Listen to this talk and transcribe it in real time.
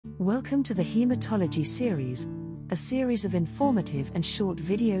Welcome to the Hematology series, a series of informative and short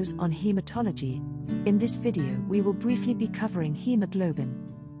videos on hematology. In this video, we will briefly be covering hemoglobin.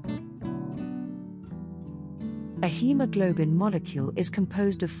 A hemoglobin molecule is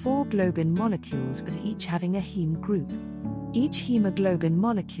composed of 4 globin molecules with each having a heme group. Each hemoglobin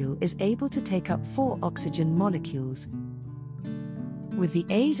molecule is able to take up 4 oxygen molecules. With the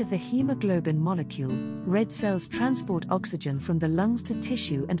aid of the hemoglobin molecule, red cells transport oxygen from the lungs to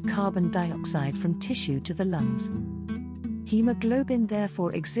tissue and carbon dioxide from tissue to the lungs. Hemoglobin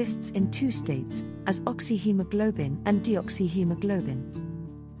therefore exists in 2 states, as oxyhemoglobin and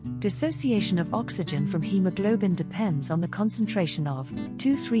deoxyhemoglobin. Dissociation of oxygen from hemoglobin depends on the concentration of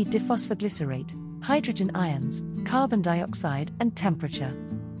 2,3-diphosphoglycerate, hydrogen ions, carbon dioxide, and temperature.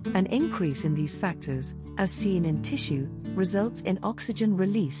 An increase in these factors, as seen in tissue, results in oxygen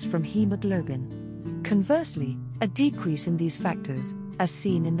release from hemoglobin. Conversely, a decrease in these factors, as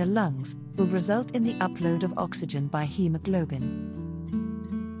seen in the lungs, will result in the upload of oxygen by hemoglobin.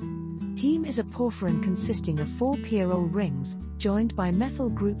 Heme is a porphyrin consisting of 4 pyrrole rings, joined by methyl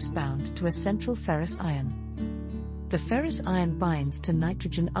groups bound to a central ferrous ion. The ferrous ion binds to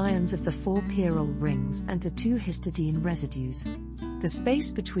nitrogen ions of the 4 pyrrole rings and to 2 histidine residues. The space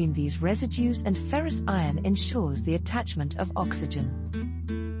between these residues and ferrous ion ensures the attachment of oxygen.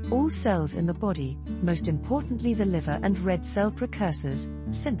 All cells in the body, most importantly the liver and red cell precursors,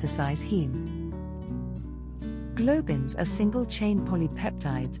 synthesize heme. Globins are single-chain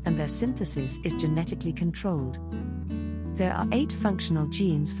polypeptides and their synthesis is genetically controlled. There are 8 functional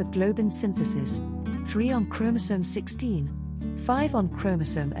genes for globin synthesis, 3 on chromosome 16, 5 on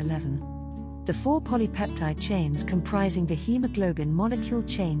chromosome 11. The 4 polypeptide chains comprising the hemoglobin molecule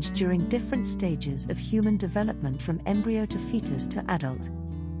change during different stages of human development from embryo to fetus to adult.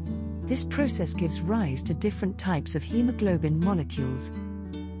 This process gives rise to different types of hemoglobin molecules.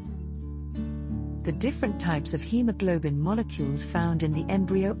 The different types of hemoglobin molecules found in the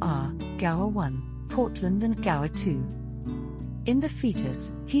embryo are GAA1, Portland and GAA2. In the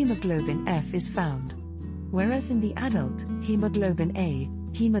fetus, hemoglobin F is found, whereas in the adult, hemoglobin A,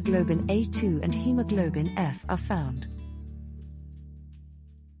 hemoglobin A2 and hemoglobin F are found.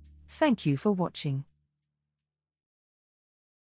 Thank you for watching.